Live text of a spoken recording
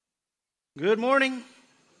Good morning.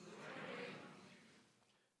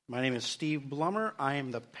 My name is Steve Blummer. I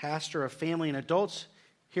am the pastor of family and adults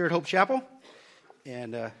here at Hope Chapel,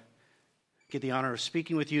 and get the honor of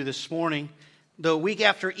speaking with you this morning. The week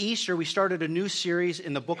after Easter, we started a new series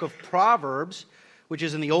in the book of Proverbs, which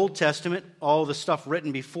is in the Old Testament, all the stuff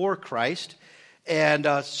written before Christ. And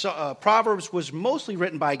Proverbs was mostly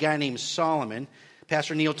written by a guy named Solomon.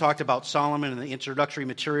 Pastor Neil talked about Solomon in the introductory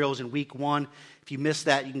materials in week 1. If you missed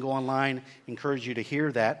that, you can go online. I encourage you to hear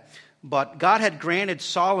that. But God had granted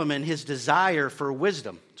Solomon his desire for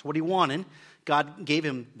wisdom. It's what he wanted. God gave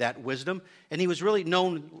him that wisdom. And he was really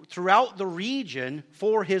known throughout the region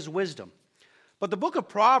for his wisdom. But the book of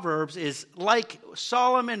Proverbs is like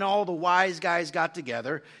Solomon and all the wise guys got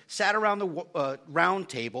together, sat around the round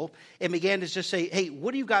table, and began to just say, hey,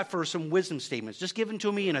 what do you got for some wisdom statements? Just give them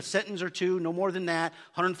to me in a sentence or two, no more than that,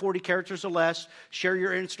 140 characters or less. Share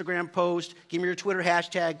your Instagram post, give me your Twitter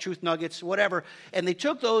hashtag, truth nuggets, whatever. And they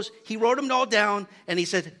took those, he wrote them all down, and he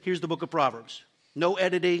said, here's the book of Proverbs. No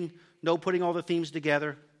editing, no putting all the themes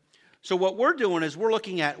together. So what we're doing is we're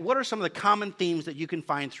looking at what are some of the common themes that you can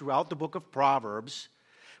find throughout the book of Proverbs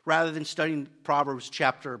rather than studying Proverbs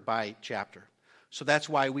chapter by chapter. So that's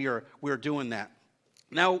why we're doing that.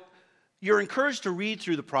 Now, you're encouraged to read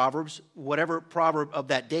through the Proverbs, whatever proverb of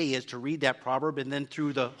that day is, to read that proverb, and then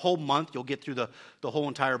through the whole month, you'll get through the whole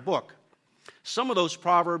entire book. Some of those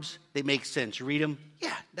proverbs, they make sense. You read them,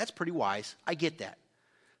 yeah, that's pretty wise. I get that.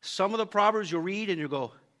 Some of the proverbs you'll read and you'll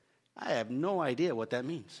go, I have no idea what that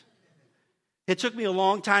means. It took me a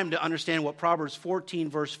long time to understand what Proverbs 14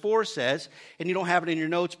 verse 4 says, and you don't have it in your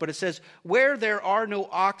notes, but it says, where there are no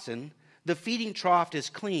oxen, the feeding trough is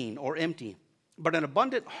clean or empty, but an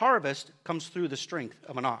abundant harvest comes through the strength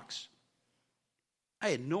of an ox. I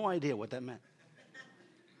had no idea what that meant.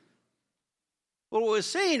 What it was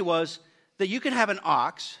saying was that you can have an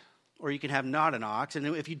ox, or you can have not an ox, and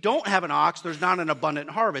if you don't have an ox, there's not an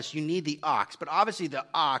abundant harvest. You need the ox, but obviously the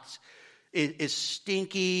ox is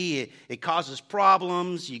stinky, it causes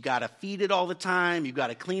problems, you got to feed it all the time, you got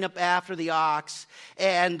to clean up after the ox,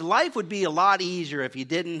 and life would be a lot easier if you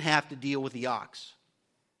didn't have to deal with the ox.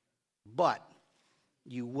 But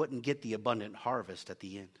you wouldn't get the abundant harvest at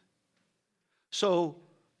the end. So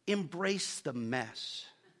embrace the mess.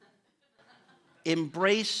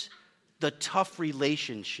 Embrace the tough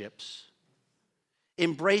relationships.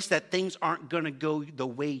 Embrace that things aren't going to go the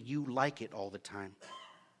way you like it all the time.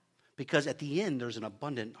 Because at the end, there's an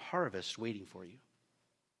abundant harvest waiting for you.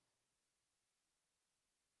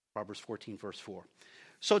 Proverbs 14, verse 4.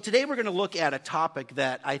 So today we're going to look at a topic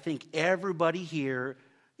that I think everybody here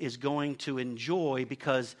is going to enjoy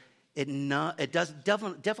because it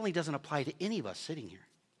definitely doesn't apply to any of us sitting here.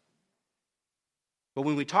 But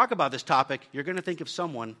when we talk about this topic, you're going to think of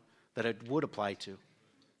someone that it would apply to.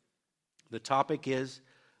 The topic is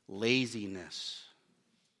laziness.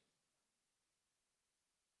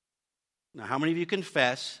 Now, how many of you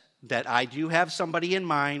confess that I do have somebody in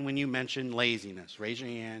mind when you mention laziness? Raise your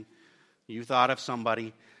hand. You thought of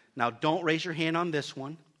somebody. Now, don't raise your hand on this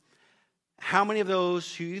one. How many of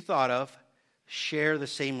those who you thought of share the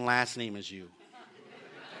same last name as you?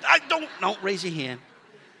 Don't raise your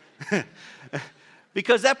hand.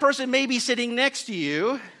 Because that person may be sitting next to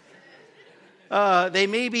you. They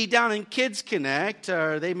may be down in Kids Connect,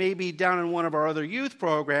 or they may be down in one of our other youth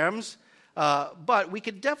programs. But we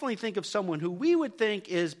could definitely think of someone who we would think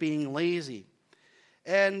is being lazy.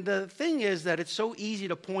 And the thing is that it's so easy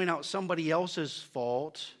to point out somebody else's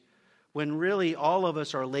fault when really all of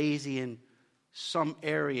us are lazy in some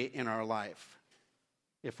area in our life,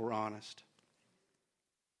 if we're honest.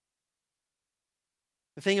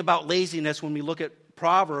 The thing about laziness when we look at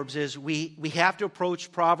Proverbs is we have to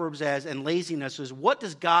approach Proverbs and laziness as what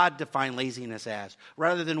does God define laziness as,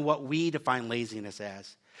 rather than what we define laziness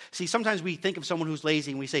as. See, sometimes we think of someone who's lazy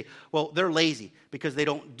and we say, well, they're lazy because they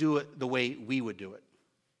don't do it the way we would do it.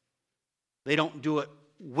 They don't do it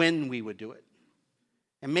when we would do it.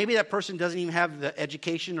 And maybe that person doesn't even have the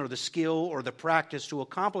education or the skill or the practice to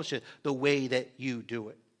accomplish it the way that you do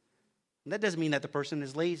it. And that doesn't mean that the person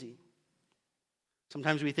is lazy.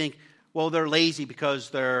 Sometimes we think, well, they're lazy because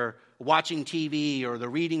they're watching TV or they're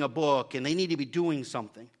reading a book and they need to be doing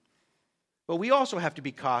something. But we also have to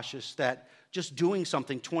be cautious that just doing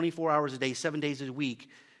something 24 hours a day, 7 days a week,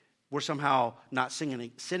 we're somehow not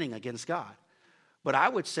sinning against God. But I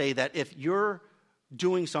would say that if you're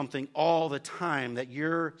doing something all the time, that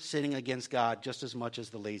you're sinning against God just as much as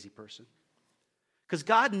the lazy person. Because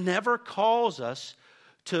God never calls us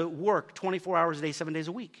to work 24 hours a day, 7 days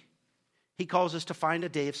a week. He calls us to find a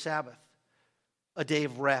day of Sabbath, a day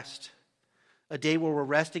of rest, a day where we're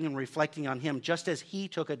resting and reflecting on him, just as he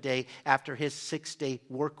took a day after his 6-day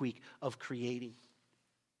work week of creating.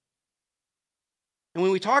 And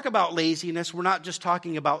when we talk about laziness, we're not just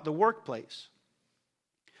talking about the workplace.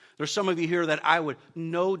 There's some of you here that I would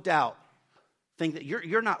no doubt think that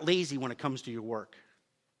you're not lazy when it comes to your work.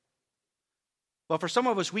 But for some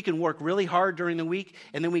of us, we can work really hard during the week,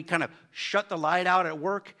 and then we kind of shut the light out at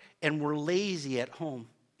work, and we're lazy at home,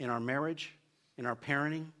 in our marriage, in our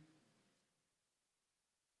parenting.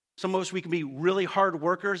 Some of us, we can be really hard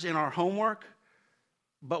workers in our homework,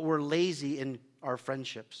 but we're lazy in our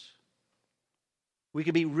friendships. We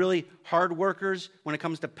could be really hard workers when it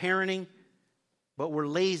comes to parenting, but we're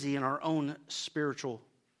lazy in our own spiritual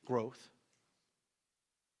growth.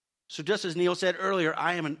 So just as Neil said earlier,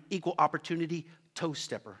 I am an equal opportunity toe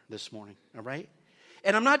stepper this morning, all right?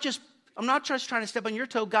 And I'm not just trying to step on your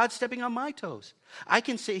toe. God's stepping on my toes. I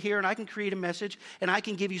can sit here and I can create a message and I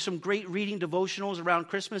can give you some great reading devotionals around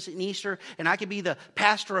Christmas and Easter, and I can be the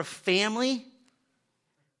pastor of family.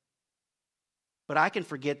 But I can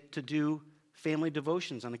forget to do family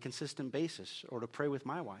devotions on a consistent basis or to pray with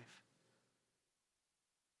my wife.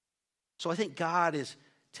 So I think God is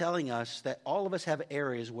telling us that all of us have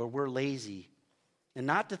areas where we're lazy, and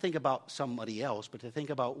not to think about somebody else, but to think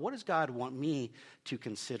about what does God want me to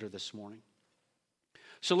consider this morning.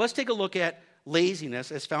 So let's take a look at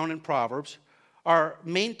laziness as found in Proverbs. Our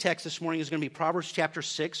main text this morning is going to be Proverbs chapter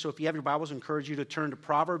 6. So if you have your Bibles, I encourage you to turn to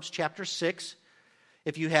Proverbs chapter 6.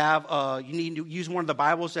 If you have, you need to use one of the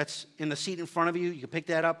Bibles that's in the seat in front of you. You can pick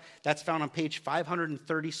that up. That's found on page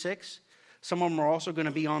 536. Some of them are also going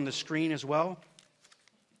to be on the screen as well.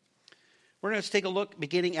 We're going to take a look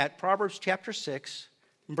beginning at Proverbs chapter 6,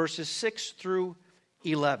 verses 6 through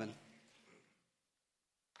 11.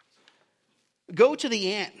 Go to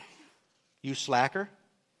the ant, you slacker.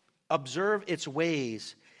 Observe its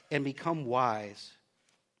ways and become wise.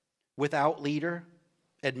 Without leader,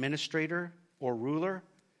 administrator, or ruler,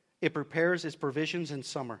 it prepares its provisions in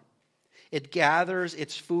summer. It gathers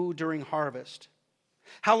its food during harvest.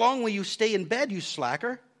 How long will you stay in bed, you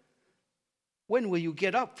slacker? When will you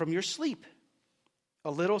get up from your sleep?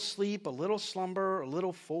 A little sleep, a little slumber, a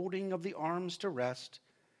little folding of the arms to rest,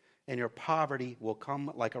 and your poverty will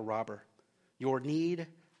come like a robber, your need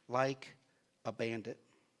like a bandit.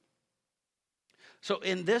 So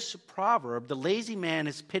in this proverb, the lazy man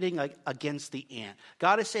is pitting against the ant.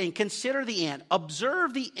 God is saying, consider the ant,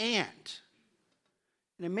 observe the ant.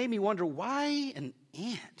 And it made me wonder, why an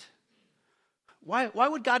ant? Why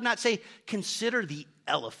would God not say, consider the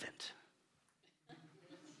elephant?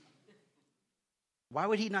 Why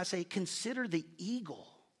would he not say, consider the eagle?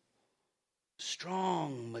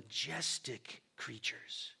 Strong, majestic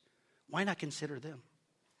creatures. Why not consider them?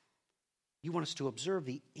 You want us to observe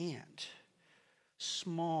the ant.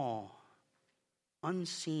 Small,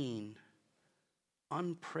 unseen,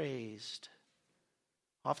 unpraised.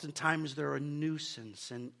 Oftentimes they're a nuisance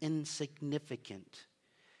and insignificant.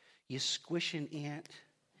 You squish an ant,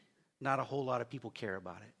 not a whole lot of people care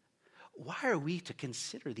about it. Why are we to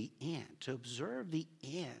consider the ant, to observe the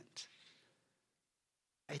ant?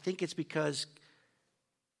 I think it's because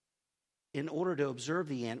in order to observe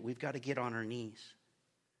the ant, we've got to get on our knees.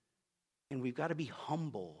 And we've got to be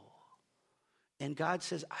humble. And God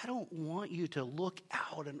says, I don't want you to look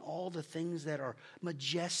out and all the things that are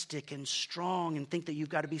majestic and strong and think that you've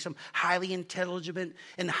got to be some highly intelligent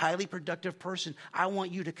and highly productive person. I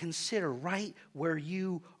want you to consider right where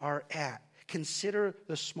you are at. Consider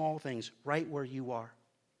the small things right where you are.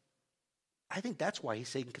 I think that's why he's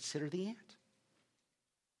saying consider the ant.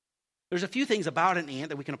 There's a few things about an ant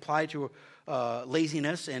that we can apply to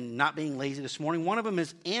laziness and not being lazy this morning. One of them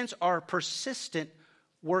is ants are persistent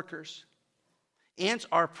workers. Ants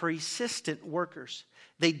are persistent workers.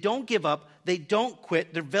 They don't give up. They don't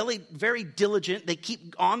quit. They're very, very diligent. They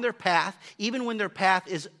keep on their path even when their path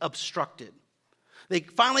is obstructed. They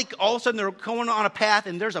finally, all of a sudden, they're going on a path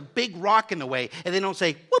and there's a big rock in the way. And they don't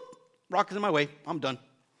say, whoop, rock is in my way. I'm done. And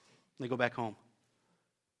they go back home.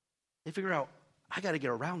 They figure out, I got to get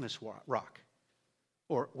around this rock.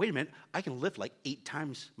 Or, wait a minute, I can lift like 8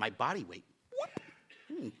 times my body weight.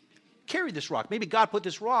 Carry this rock. Maybe God put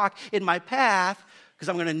this rock in my path because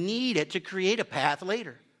I'm going to need it to create a path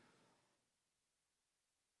later.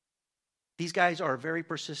 These guys are very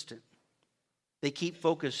persistent. They keep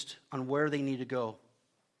focused on where they need to go.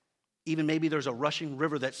 Even maybe there's a rushing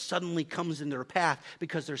river that suddenly comes in their path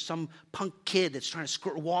because there's some punk kid that's trying to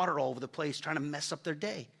squirt water all over the place, trying to mess up their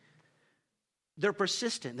day. They're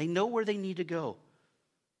persistent. They know where they need to go.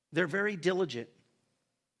 They're very diligent.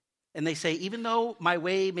 And they say, even though my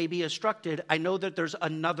way may be obstructed, I know that there's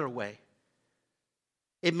another way.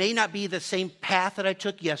 It may not be the same path that I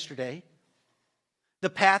took yesterday. The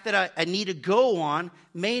path that I need to go on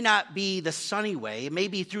may not be the sunny way. It may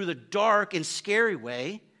be through the dark and scary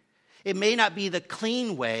way. It may not be the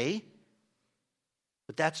clean way,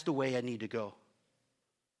 but that's the way I need to go.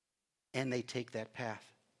 And they take that path.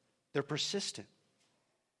 They're persistent.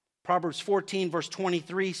 Proverbs 14, verse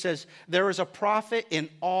 23 says, there is a profit in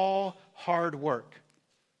all hard work,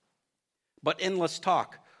 but endless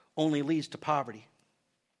talk only leads to poverty.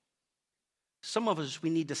 Some of us, we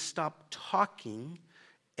need to stop talking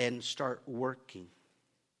and start working.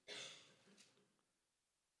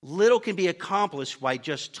 Little can be accomplished by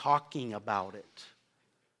just talking about it.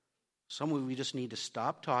 Some of we just need to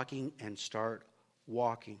stop talking and start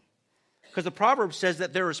walking. Because the proverb says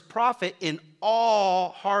that there is profit in all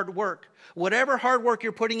hard work. Whatever hard work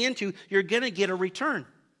you're putting into, you're going to get a return.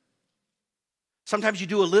 Sometimes you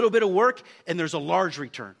do a little bit of work and there's a large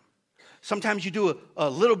return. Sometimes you do a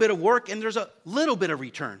little bit of work and there's a little bit of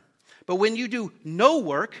return. But when you do no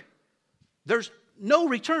work, there's no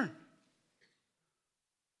return.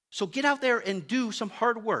 So get out there and do some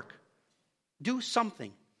hard work. Do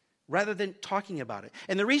something rather than talking about it.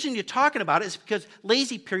 And the reason you're talking about it is because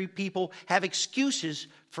lazy people have excuses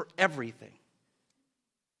for everything.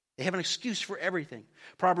 They have an excuse for everything.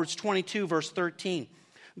 Proverbs 22, verse 13.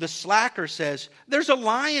 The slacker says, there's a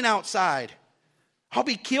lion outside. I'll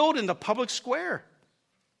be killed in the public square.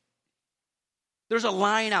 There's a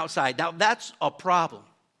lion outside. Now that's a problem.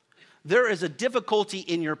 There is a difficulty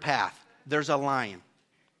in your path. There's a lion.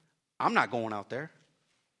 I'm not going out there.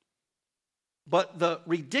 But the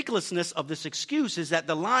ridiculousness of this excuse is that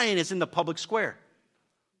the lion is in the public square.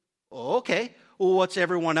 Okay, well, what's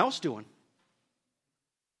everyone else doing?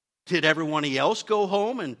 Did everyone else go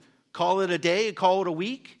home and call it a day, call it a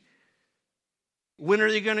week? When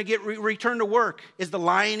are they going to get returned to work? Is the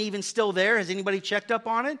lion even still there? Has anybody checked up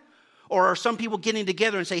on it? Or are some people getting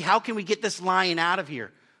together and say, how can we get this lion out of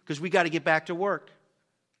here? Because we got to get back to work.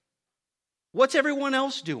 What's everyone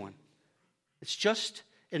else doing? It's just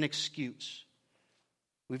an excuse.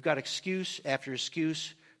 We've got excuse after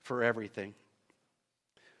excuse for everything.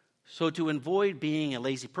 So to avoid being a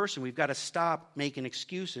lazy person, we've got to stop making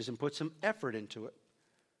excuses and put some effort into it.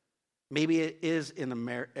 Maybe it is in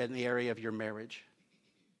the area of your marriage.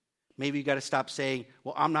 Maybe you've got to stop saying,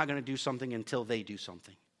 well, I'm not going to do something until they do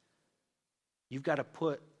something. You've got to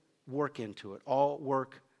put work into it. All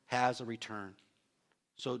work has a return.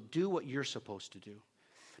 So do what you're supposed to do.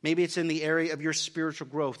 Maybe it's in the area of your spiritual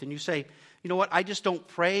growth, and you say, you know what, I just don't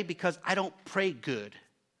pray because I don't pray good.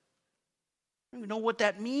 I don't even know what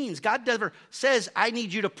that means. God never says, I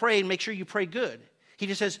need you to pray and make sure you pray good. He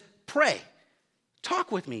just says, pray.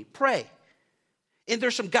 Talk with me. Pray. And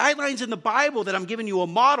there's some guidelines in the Bible that I'm giving you a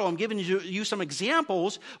model. I'm giving you some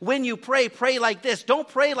examples. When you pray, pray like this. Don't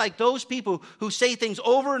pray like those people who say things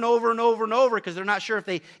over and over and over and over because they're not sure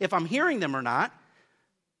if I'm hearing them or not.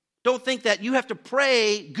 Don't think that you have to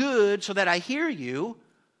pray good so that I hear you.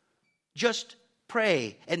 Just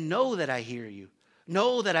pray and know that I hear you.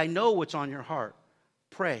 Know that I know what's on your heart.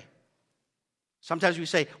 Pray. Sometimes we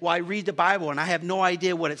say, well, I read the Bible and I have no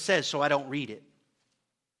idea what it says, so I don't read it.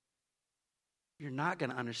 You're not going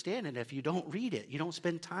to understand it if you don't read it. You don't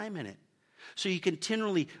spend time in it. So you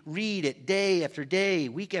continually read it day after day,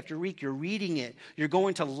 week after week. You're reading it. You're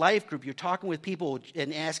going to life group. You're talking with people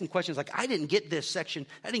and asking questions like, I didn't get this section.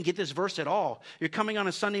 I didn't get this verse at all. You're coming on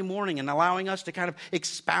a Sunday morning and allowing us to kind of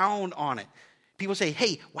expound on it. People say,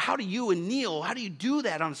 hey, well, how do you and Neil, how do you do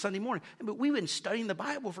that on a Sunday morning? But we've been studying the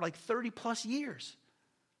Bible for like 30 plus years.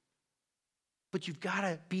 But you've got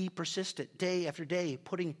to be persistent day after day,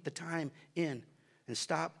 putting the time in and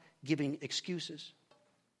stop giving excuses.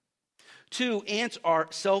 2, ants are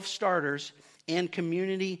self-starters and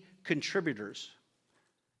community contributors.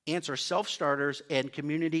 Ants are self-starters and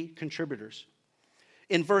community contributors.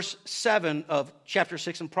 In verse 7 of chapter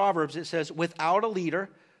 6 in Proverbs, it says, without a leader,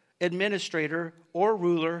 administrator, or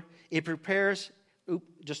ruler, it prepares,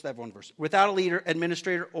 just that one verse. Without a leader,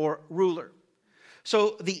 administrator, or ruler.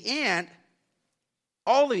 So the ant,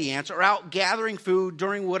 all of the ants are out gathering food,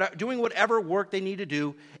 doing whatever work they need to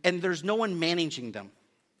do, and there's no one managing them.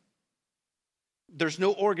 There's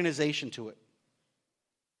no organization to it.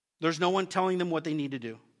 There's no one telling them what they need to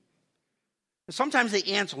do. Sometimes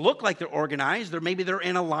the ants look like they're organized. Maybe they're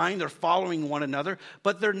in a line, they're following one another,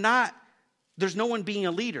 but they're not. There's no one being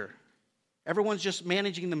a leader. Everyone's just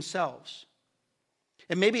managing themselves.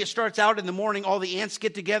 And maybe it starts out in the morning, all the ants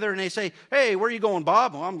get together and they say, hey, where are you going,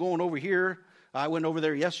 Bob? Well, I'm going over here. I went over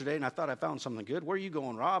there yesterday, and I thought I found something good. Where are you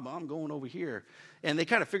going, Rob? I'm going over here. And they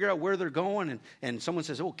kind of figure out where they're going, and someone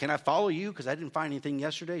says, oh, can I follow you? Because I didn't find anything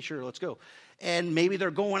yesterday. Sure, let's go. And maybe they're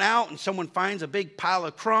going out, and someone finds a big pile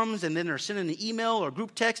of crumbs, and then they're sending an email or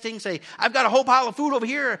group texting, say, I've got a whole pile of food over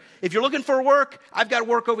here. If you're looking for work, I've got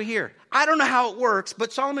work over here. I don't know how it works,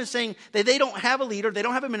 but Solomon is saying that they don't have a leader, they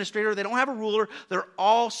don't have an administrator, they don't have a ruler. They're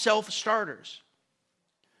all self-starters.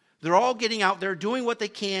 They're all getting out there, doing what they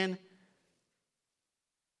can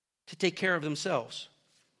to take care of themselves.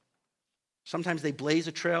 Sometimes they blaze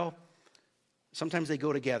a trail. Sometimes they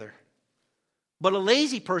go together. But a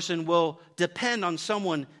lazy person will depend on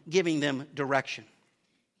someone giving them direction.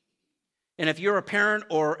 And if you're a parent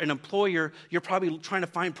or an employer, you're probably trying to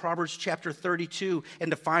find Proverbs chapter 32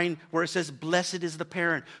 and to find where it says, blessed is the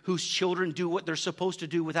parent whose children do what they're supposed to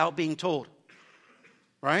do without being told.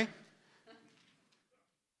 Right?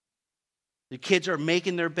 The kids are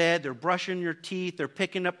making their bed, they're brushing your teeth, they're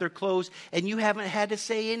picking up their clothes, and you haven't had to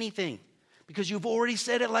say anything because you've already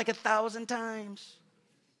said it like 1,000 times.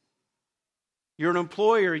 You're an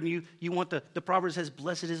employer, and you want the Proverbs says,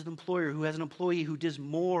 blessed is the employer who has an employee who does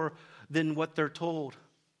more than what they're told.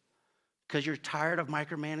 Because you're tired of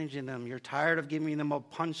micromanaging them. You're tired of giving them a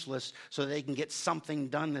punch list so they can get something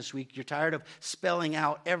done this week. You're tired of spelling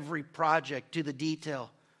out every project to the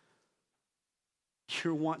detail.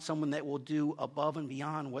 You want someone that will do above and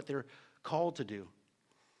beyond what they're called to do.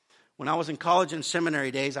 When I was in college and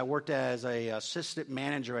seminary days, I worked as an assistant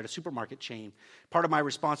manager at a supermarket chain. Part of my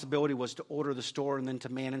responsibility was to order the store and then to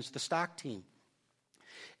manage the stock team.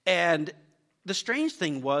 And the strange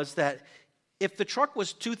thing was that if the truck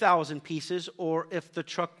was 2,000 pieces or if the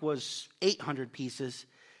truck was 800 pieces,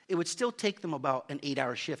 it would still take them about an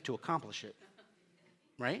 8-hour shift to accomplish it.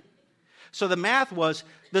 Right? So the math was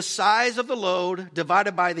the size of the load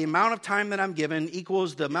divided by the amount of time that I'm given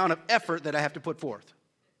equals the amount of effort that I have to put forth.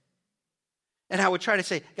 And I would try to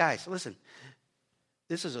say, guys, listen,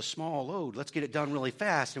 this is a small load. Let's get it done really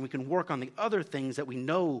fast, and we can work on the other things that we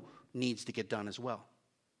know needs to get done as well.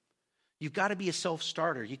 You've got to be a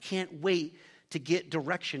self-starter. You can't wait to get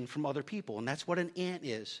direction from other people, and that's what an ant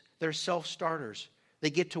is. They're self-starters.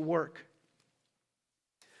 They get to work.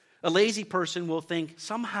 A lazy person will think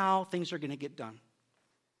somehow things are going to get done.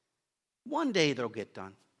 One day they'll get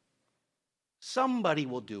done. Somebody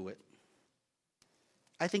will do it.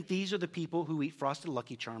 I think these are the people who eat frosted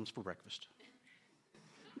Lucky Charms for breakfast.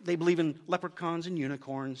 They believe in leprechauns and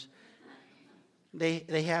unicorns. They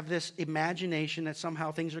have this imagination that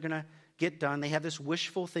somehow things are going to get done. They have this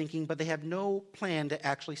wishful thinking, but they have no plan to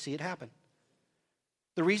actually see it happen.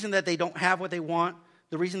 The reason that they don't have what they want,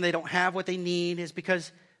 the reason they don't have what they need is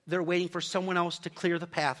because they're waiting for someone else to clear the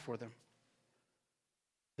path for them.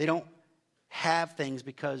 They don't have things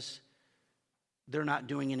because they're not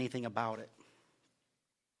doing anything about it.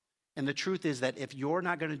 And the truth is that if you're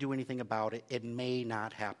not going to do anything about it, it may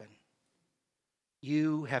not happen.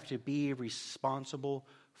 You have to be responsible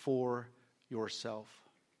for yourself.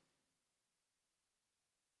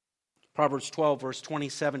 Proverbs 12, verse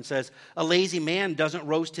 27 says, a lazy man doesn't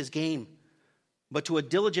roast his game, but to a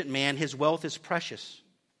diligent man his wealth is precious.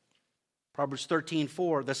 Proverbs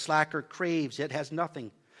 13:4, the slacker craves, yet has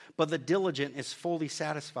nothing, but the diligent is fully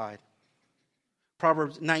satisfied.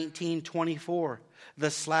 Proverbs 19:24, the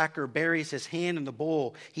slacker buries his hand in the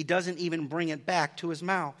bowl. He doesn't even bring it back to his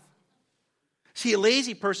mouth. See, a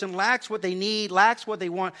lazy person lacks what they need, lacks what they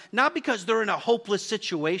want, not because they're in a hopeless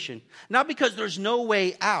situation, not because there's no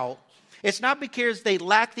way out. It's not because they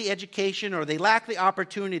lack the education or they lack the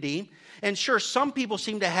opportunity. And sure, some people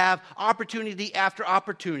seem to have opportunity after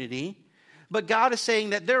opportunity. But God is saying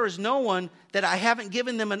that there is no one that I haven't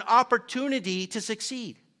given them an opportunity to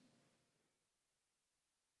succeed.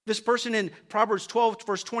 This person in Proverbs 12,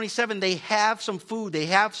 verse 27, they have some food, they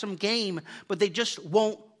have some game, but they just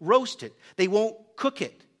won't roast it. They won't cook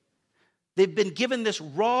it. They've been given this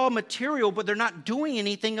raw material, but they're not doing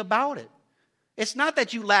anything about it. It's not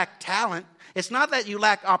that you lack talent. It's not that you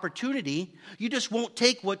lack opportunity. You just won't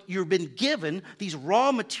take what you've been given, these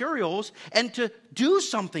raw materials, and to do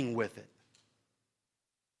something with it.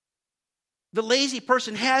 The lazy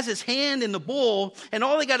person has his hand in the bowl, and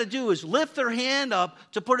all they got to do is lift their hand up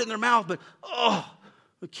to put it in their mouth, but,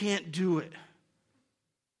 we can't do it.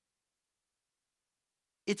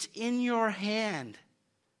 It's in your hand.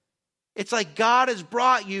 It's like God has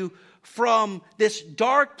brought you from this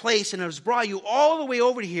dark place and has brought you all the way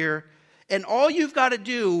over here, and all you've got to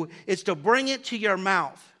do is to bring it to your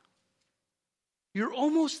mouth. You're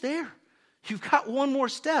almost there. You've got one more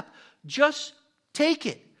step. Just take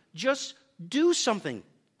it. Just do something.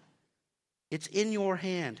 It's in your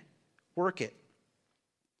hand. Work it.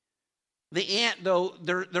 The ant, though,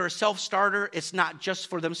 they're a self-starter. It's not just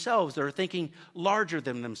for themselves. They're thinking larger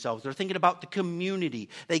than themselves. They're thinking about the community.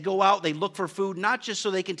 They go out, they look for food, not just so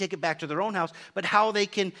they can take it back to their own house, but how they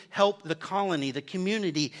can help the colony, the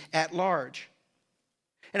community at large.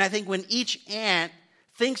 And I think when each ant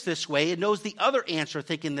thinks this way and knows the other ants are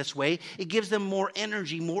thinking this way, it gives them more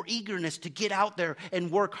energy, more eagerness to get out there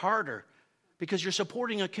and work harder because you're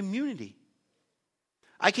supporting a community.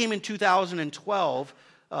 I came in 2012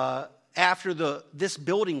 after this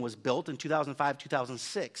building was built in 2005,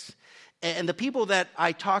 2006. And the people that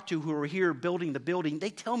I talked to who were here building the building, they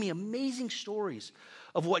tell me amazing stories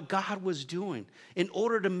of what God was doing in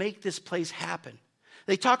order to make this place happen.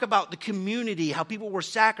 They talk about the community, how people were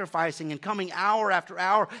sacrificing and coming hour after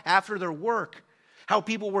hour after their work, how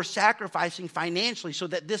people were sacrificing financially so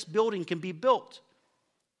that this building can be built.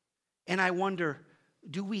 And I wonder,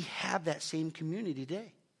 do we have that same community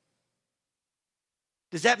today?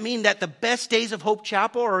 Does that mean that the best days of Hope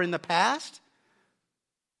Chapel are in the past?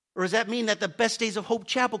 Or does that mean that the best days of Hope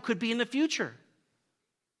Chapel could be in the future?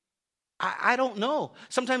 I don't know.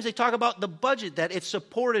 Sometimes they talk about the budget, that it's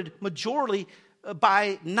supported majorly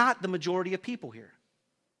by not the majority of people here.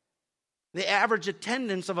 The average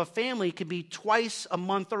attendance of a family could be twice a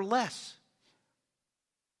month or less.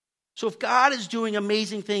 So if God is doing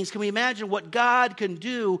amazing things, can we imagine what God can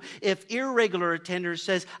do if irregular attenders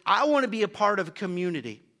says, I want to be a part of a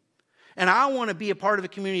community. And I want to be a part of a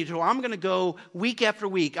community, so I'm going to go week after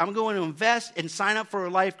week. I'm going to invest and sign up for a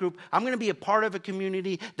life group. I'm going to be a part of a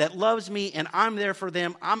community that loves me, and I'm there for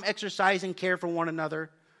them. I'm exercising care for one another.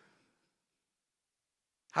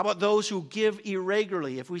 How about those who give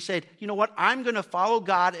irregularly? If we said, you know what, I'm going to follow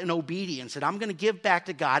God in obedience, and I'm going to give back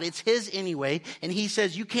to God. It's His anyway, and He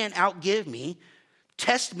says, you can't outgive me.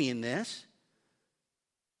 Test me in this.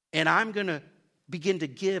 And I'm going to begin to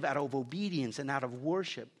give out of obedience and out of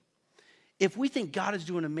worship. If we think God is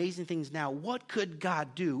doing amazing things now, what could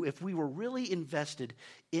God do if we were really invested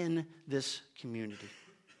in this community?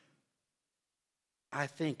 I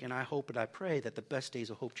think, and I hope, and I pray that the best days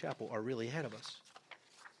of Hope Chapel are really ahead of us.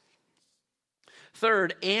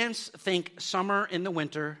 Third, ants think summer in the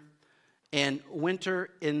winter and winter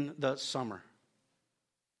in the summer.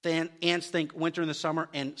 Then ants think winter in the summer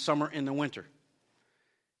and summer in the winter.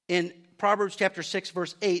 In Proverbs chapter 6,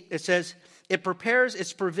 verse 8, it says, it prepares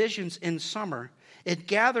its provisions in summer. It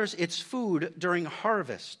gathers its food during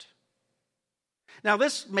harvest. Now,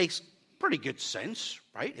 this makes pretty good sense,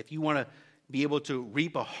 right? If you want to be able to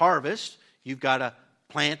reap a harvest, you've got to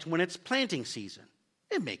plant when it's planting season.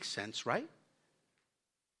 It makes sense, right?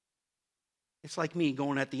 It's like me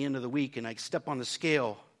going at the end of the week and I step on the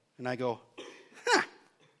scale and I go,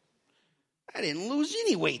 I didn't lose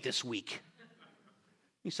any weight this week.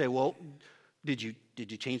 You say, well, did you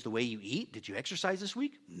change the way you eat? Did you exercise this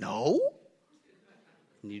week? No.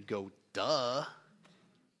 And you'd go, duh.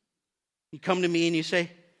 You come to me and you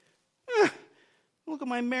say, look at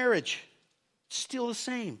my marriage. It's still the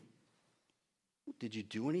same. Did you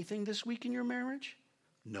do anything this week in your marriage?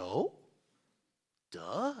 No.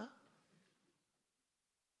 Duh.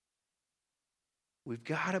 We've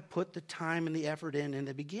got to put the time and the effort in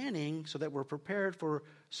the beginning so that we're prepared for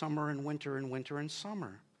summer and winter and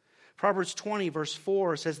summer. Proverbs 20, verse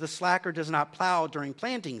 4 says, the slacker does not plow during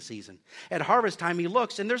planting season. At harvest time he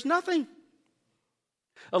looks and there's nothing.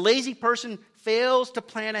 A lazy person fails to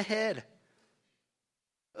plan ahead.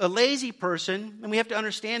 A lazy person, and we have to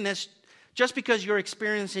understand this, just because you're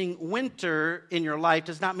experiencing winter in your life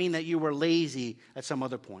does not mean that you were lazy at some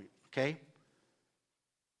other point, okay?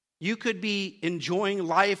 You could be enjoying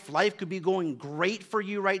life. Life could be going great for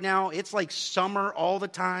you right now. It's like summer all the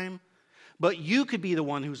time. But you could be the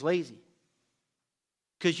one who's lazy.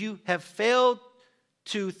 Because you have failed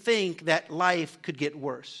to think that life could get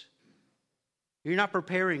worse. You're not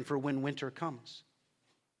preparing for when winter comes.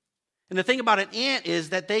 And the thing about an ant is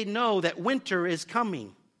that they know that winter is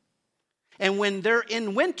coming. And when they're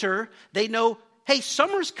in winter, they know, hey,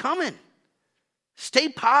 summer's coming. Stay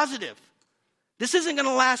positive. This isn't going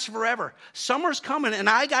to last forever. Summer's coming, and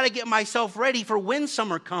I got to get myself ready for when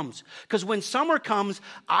summer comes. Because when summer comes,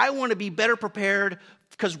 I want to be better prepared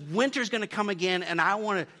because winter's going to come again, and I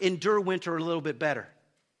want to endure winter a little bit better.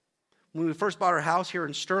 When we first bought our house here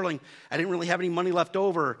in Sterling, I didn't really have any money left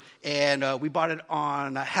over, and we bought it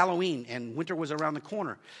on Halloween, and winter was around the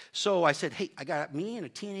corner. So I said, hey, I got me and a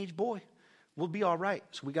teenage boy. We'll be all right.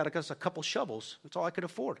 So we got us a couple shovels. That's all I could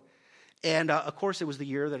afford. And, of course, it was the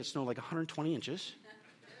year that it snowed like 120 inches.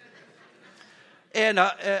 And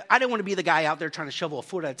I didn't want to be the guy out there trying to shovel a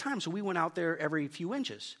foot at a time, so we went out there every few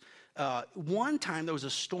inches. One time there was a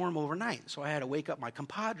storm overnight, so I had to wake up my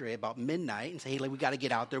compadre about midnight and say, hey, we got to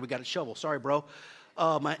get out there. We got to shovel. Sorry, bro.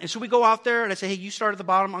 And so we go out there, and I say, hey, you start at the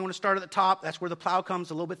bottom. I'm going to start at the top. That's where the plow comes,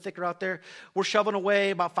 a little bit thicker out there. We're shoveling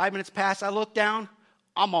away. About 5 minutes pass. I look down.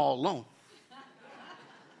 I'm all alone.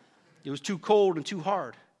 It was too cold and too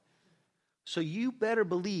hard. So you better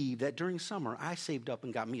believe that during summer, I saved up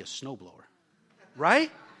and got me a snowblower.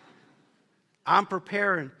 Right? I'm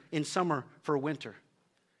preparing in summer for winter.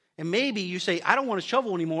 And maybe you say, I don't want to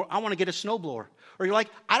shovel anymore. I want to get a snowblower. Or you're like,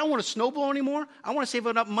 I don't want to snowblow anymore. I want to save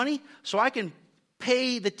enough money so I can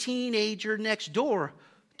pay the teenager next door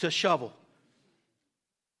to shovel.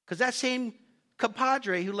 Because that same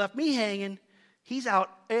compadre who left me hanging, he's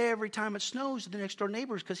out every time it snows to the next door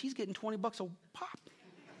neighbors because he's getting $20 a pop.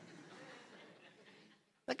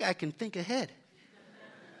 That guy can think ahead.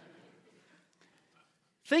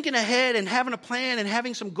 Thinking ahead and having a plan and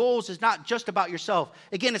having some goals is not just about yourself.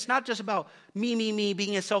 Again, it's not just about me,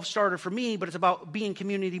 being a self-starter for me, but it's about being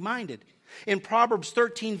community-minded. In Proverbs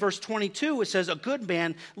 13, verse 22, it says, a good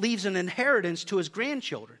man leaves an inheritance to his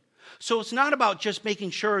grandchildren. So it's not about just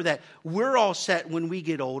making sure that we're all set when we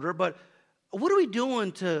get older, but what are we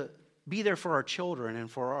doing to be there for our children and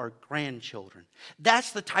for our grandchildren?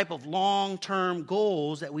 That's the type of long-term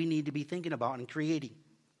goals that we need to be thinking about and creating.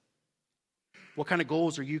 What kind of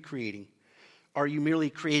goals are you creating? Are you merely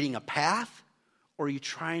creating a path, or are you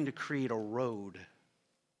trying to create a road?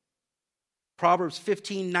 Proverbs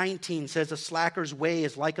 15:19 says, a slacker's way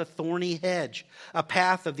is like a thorny hedge. A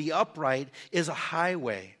path of the upright is a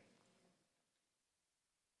highway.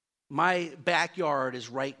 My backyard is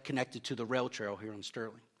right connected to the rail trail here in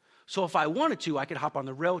Sterling. So if I wanted to, I could hop on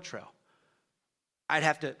the rail trail. I'd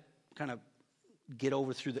have to kind of get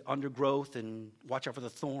over through the undergrowth and watch out for the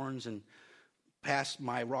thorns and past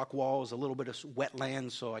my rock walls, a little bit of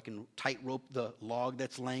wetland so I can tightrope the log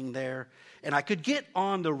that's laying there. And I could get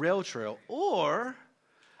on the rail trail, or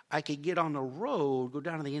I could get on the road, go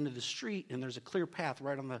down to the end of the street, and there's a clear path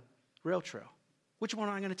right on the rail trail. Which one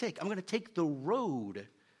am I going to take? I'm going to take the road.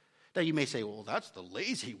 Now you may say, well, that's the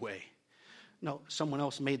lazy way. No, someone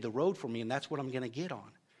else made the road for me, and that's what I'm going to get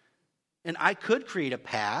on. And I could create a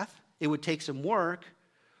path. It would take some work,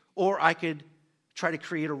 or I could try to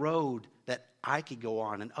create a road that I could go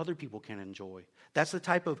on and other people can enjoy. That's the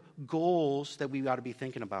type of goals that we've got to be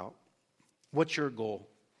thinking about. What's your goal?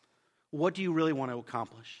 What do you really want to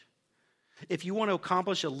accomplish? If you want to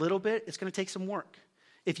accomplish a little bit, it's going to take some work.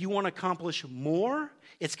 If you want to accomplish more,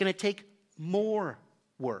 it's going to take more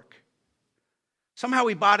work. Somehow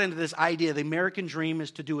we bought into this idea the American dream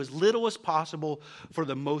is to do as little as possible for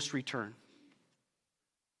the most return.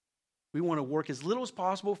 We want to work as little as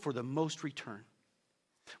possible for the most return.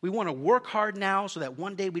 We want to work hard now so that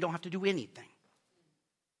one day we don't have to do anything.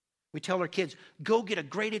 We tell our kids, go get a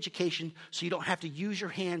great education so you don't have to use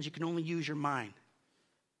your hands, you can only use your mind.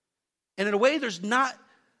 And in a way, there's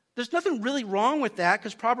nothing really wrong with that,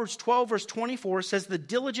 because Proverbs 12, verse 24 says, the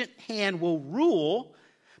diligent hand will rule,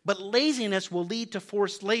 but laziness will lead to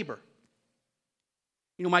forced labor.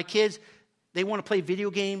 You know, my kids, they want to play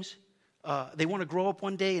video games. They want to grow up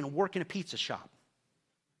one day and work in a pizza shop.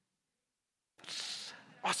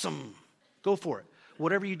 Awesome. Go for it.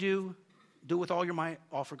 Whatever you do it with all your might,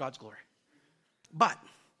 all for God's glory. But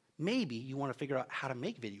maybe you want to figure out how to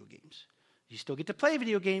make video games. You still get to play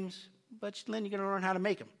video games, but then you're going to learn how to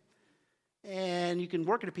make them. And you can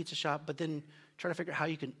work at a pizza shop, but then try to figure out how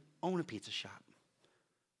you can own a pizza shop.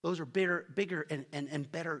 Those are bigger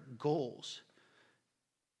and better goals.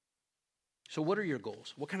 So what are your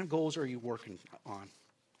goals? What kind of goals are you working on?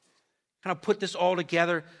 Kind of put this all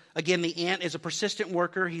together. Again, the ant is a persistent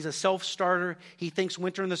worker. He's a self-starter. He thinks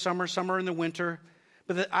winter in the summer, summer in the winter.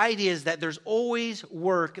 But the idea is that there's always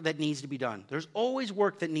work that needs to be done. There's always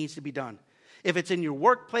work that needs to be done. If it's in your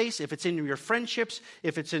workplace, if it's in your friendships,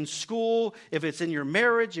 if it's in school, if it's in your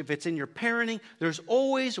marriage, if it's in your parenting, there's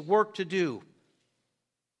always work to do.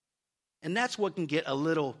 And that's what can get a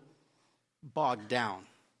little bogged down.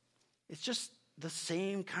 It's just the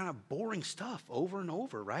same kind of boring stuff over and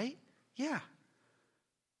over, right? Yeah.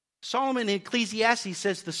 Solomon in Ecclesiastes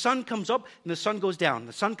says the sun comes up and the sun goes down.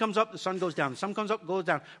 The sun comes up, the sun goes down. The sun comes up, goes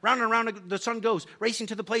down. Round and round the sun goes, racing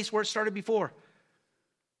to the place where it started before.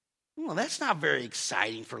 Well, that's not very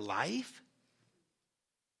exciting for life.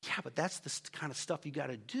 Yeah, but that's the kind of stuff you got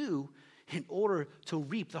to do in order to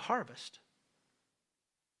reap the harvest.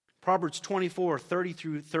 Proverbs 24, 30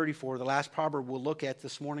 through 34, the last proverb we'll look at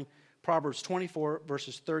this morning. Proverbs 24,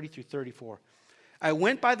 verses 30 through 34. I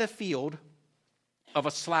went by the field of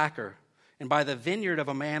a slacker and by the vineyard of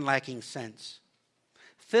a man lacking sense.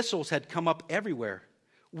 Thistles had come up everywhere.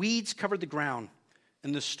 Weeds covered the ground.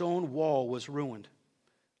 and the stone wall was ruined.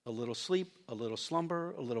 A little sleep, a little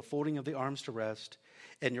slumber, a little folding of the arms to rest,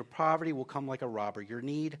 and your poverty will come like a robber, your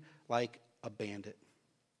need like a bandit.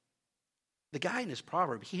 The guy in his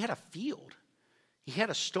proverb, he had a field. He had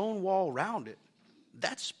a stone wall around it.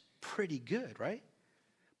 That's pretty good, right?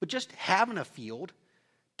 But just having a field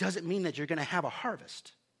doesn't mean that you're going to have a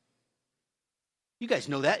harvest. You guys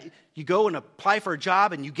know that. You go and apply for a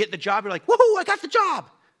job and you get the job. You're like, woohoo, I got the job.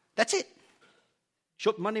 That's it. Show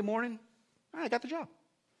up Monday morning, I got the job.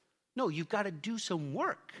 No, you've got to do some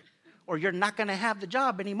work or you're not going to have the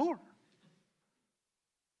job anymore.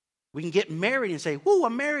 We can get married and say, whoo,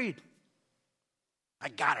 I'm married. I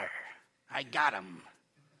got her. I got him.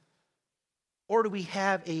 Or do we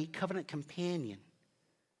have a covenant companion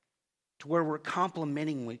to where we're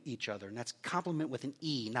complimenting with each other? And that's compliment with an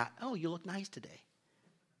E, not, oh, you look nice today.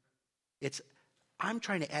 It's, I'm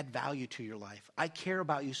trying to add value to your life. I care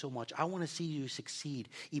about you so much. I want to see you succeed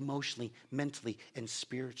emotionally, mentally, and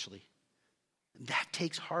spiritually. That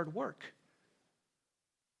takes hard work.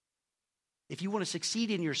 If you want to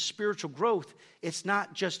succeed in your spiritual growth, it's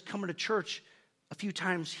not just coming to church a few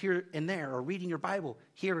times here and there or reading your Bible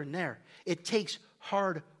here and there. It takes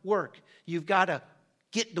hard work. You've got to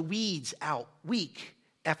get the weeds out week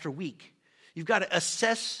after week. You've got to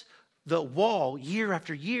assess the wall year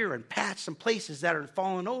after year and patch some places that are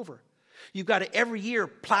falling over. You've got to every year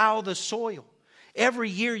plow the soil. Every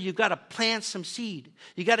year you've got to plant some seed.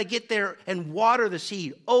 You got to get there and water the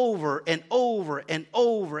seed over and over and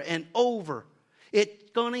over and over. It's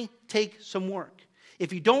going to take some work.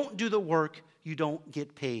 If you don't do the work, you don't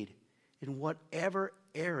get paid in whatever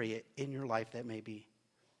area in your life that may be.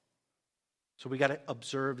 So we got to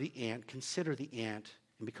observe the ant, consider the ant,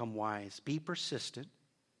 and become wise. Be persistent.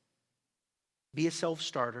 Be a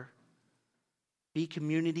self-starter. Be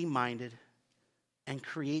community-minded. And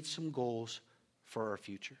create some goals for our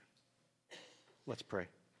future. Let's pray.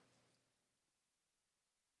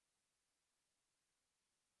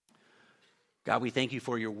 God, we thank you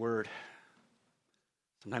for your word.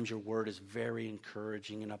 Sometimes your word is very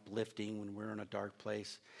encouraging and uplifting when we're in a dark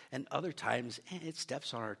place. And other times, it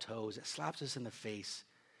steps on our toes. It slaps us in the face.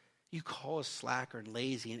 You call us slacker and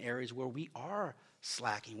lazy in areas where we are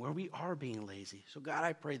slacking, where we are being lazy. So God,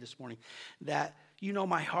 I pray this morning that,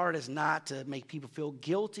 my heart is not to make people feel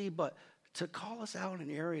guilty, but to call us out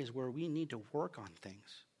in areas where we need to work on things.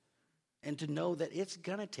 And to know that it's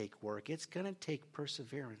going to take work. It's going to take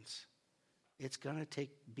perseverance. It's going to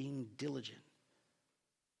take being diligent.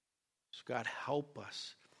 So God, help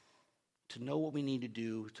us to know what we need to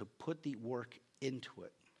do to put the work into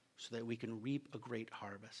it so that we can reap a great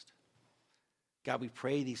harvest. God, we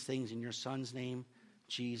pray these things in your Son's name,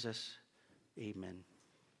 Jesus. Amen.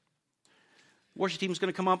 Worship team is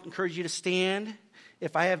going to come up and encourage you to stand.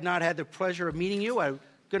 If I have not had the pleasure of meeting you, I'm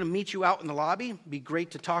going to meet you out in the lobby. It'd be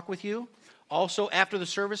great to talk with you. Also, after the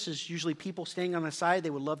service, is usually people standing on the side. They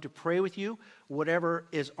would love to pray with you, whatever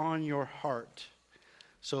is on your heart.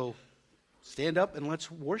 So stand up and let's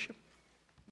worship.